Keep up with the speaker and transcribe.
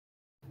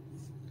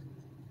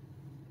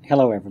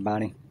Hello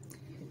everybody.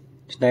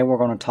 Today we're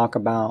going to talk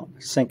about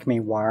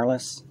SyncMe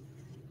Wireless.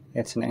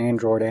 It's an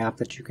Android app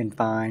that you can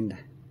find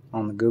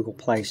on the Google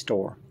Play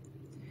Store.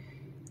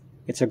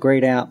 It's a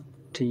great app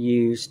to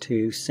use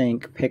to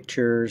sync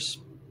pictures,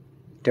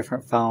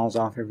 different files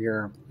off of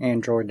your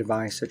Android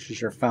device such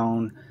as your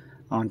phone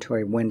onto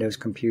a Windows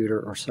computer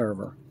or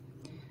server.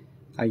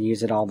 I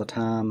use it all the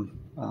time,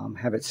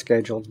 have it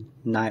scheduled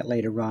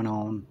nightly to run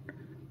on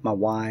my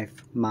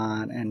wife,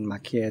 mine, and my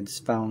kids'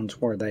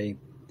 phones where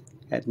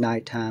at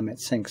nighttime it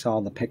syncs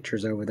all the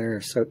pictures over there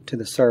to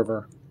the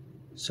server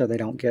so they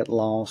don't get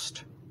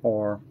lost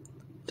or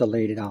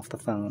deleted off the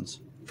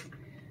phones.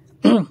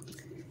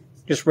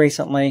 Just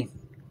recently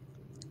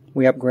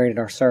we upgraded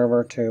our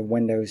server to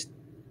Windows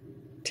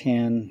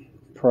 10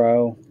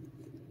 Pro,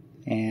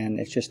 and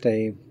it's just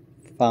a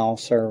file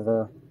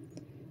server.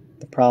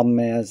 The problem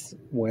is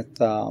with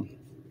the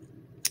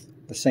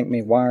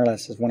SyncMe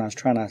Wireless is when I was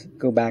trying to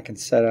go back and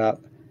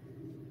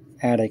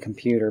add a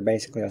computer,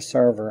 basically a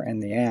server in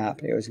the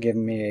app, it was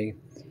giving me a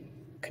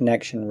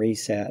connection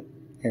reset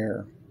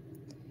error.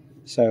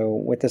 So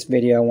with this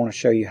video I want to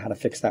show you how to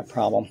fix that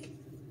problem.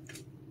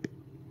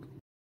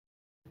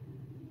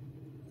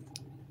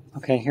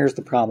 Okay, here's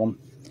the problem.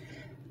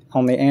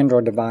 On the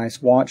Android device,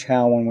 watch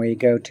how when we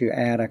go to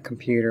add a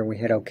computer we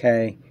hit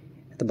OK.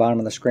 At the bottom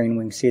of the screen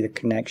we can see the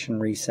connection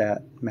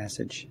reset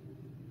message.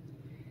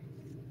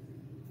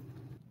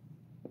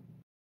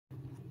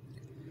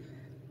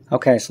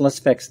 Okay, so let's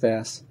fix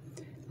this.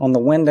 On the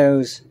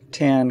Windows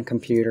 10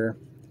 computer,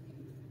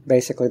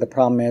 basically the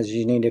problem is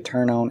you need to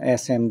turn on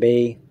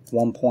SMB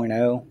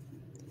 1.0.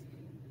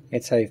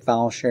 It's a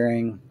file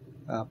sharing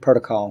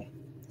protocol.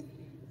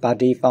 By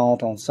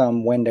default on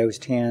some Windows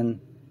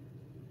 10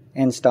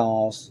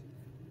 installs,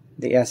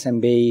 the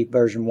SMB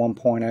version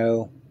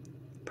 1.0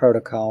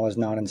 protocol is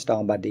not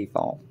installed by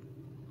default.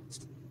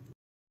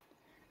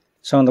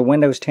 So on the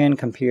Windows 10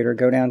 computer,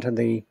 go down to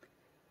the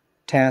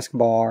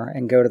taskbar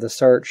and go to the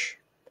search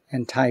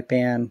and type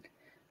in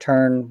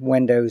turn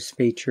Windows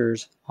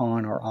features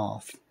on or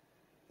off.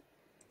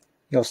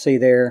 You'll see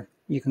there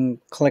you can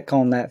click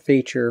on that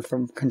feature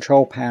from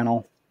control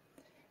panel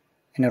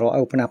and it'll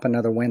open up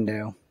another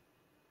window.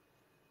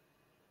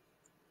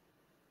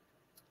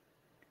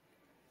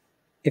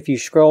 If you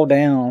scroll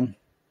down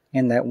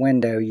in that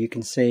window you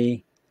can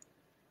see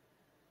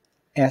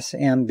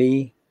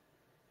SMB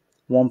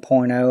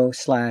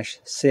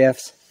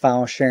 1.0/CIFS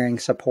file sharing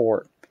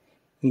support.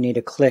 You need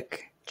to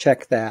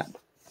check that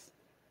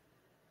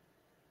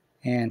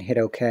and hit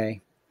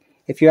OK.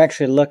 If you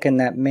actually look in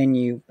that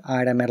menu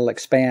item, it'll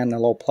expand the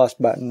little plus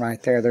button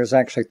right there. There's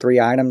actually 3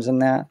 items in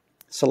that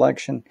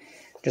selection.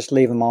 Just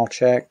leave them all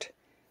checked.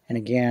 And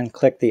again,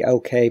 click the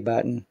OK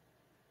button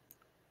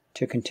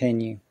to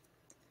continue.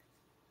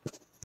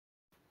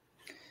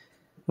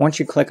 Once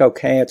you click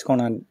OK, it's going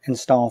to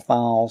install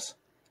files,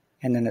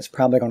 and then it's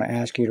probably going to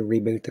ask you to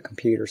reboot the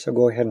computer. So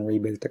go ahead and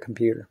reboot the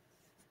computer.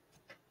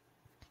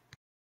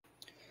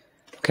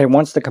 Okay,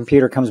 once the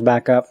computer comes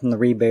back up from the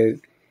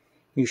reboot,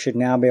 you should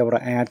now be able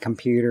to add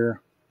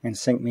computer and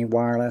SyncMe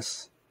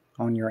Wireless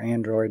on your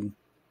Android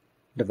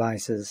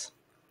devices.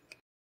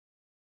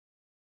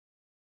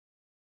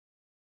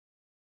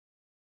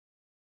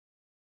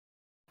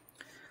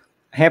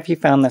 Have you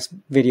found this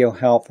video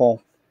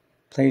helpful?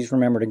 Please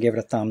remember to give it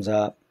a thumbs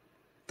up.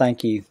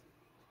 Thank you.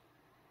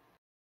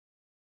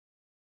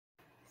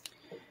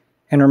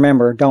 And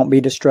remember, don't be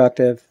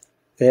destructive.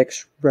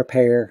 Fix,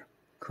 repair,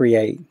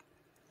 create.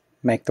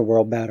 Make the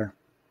world better.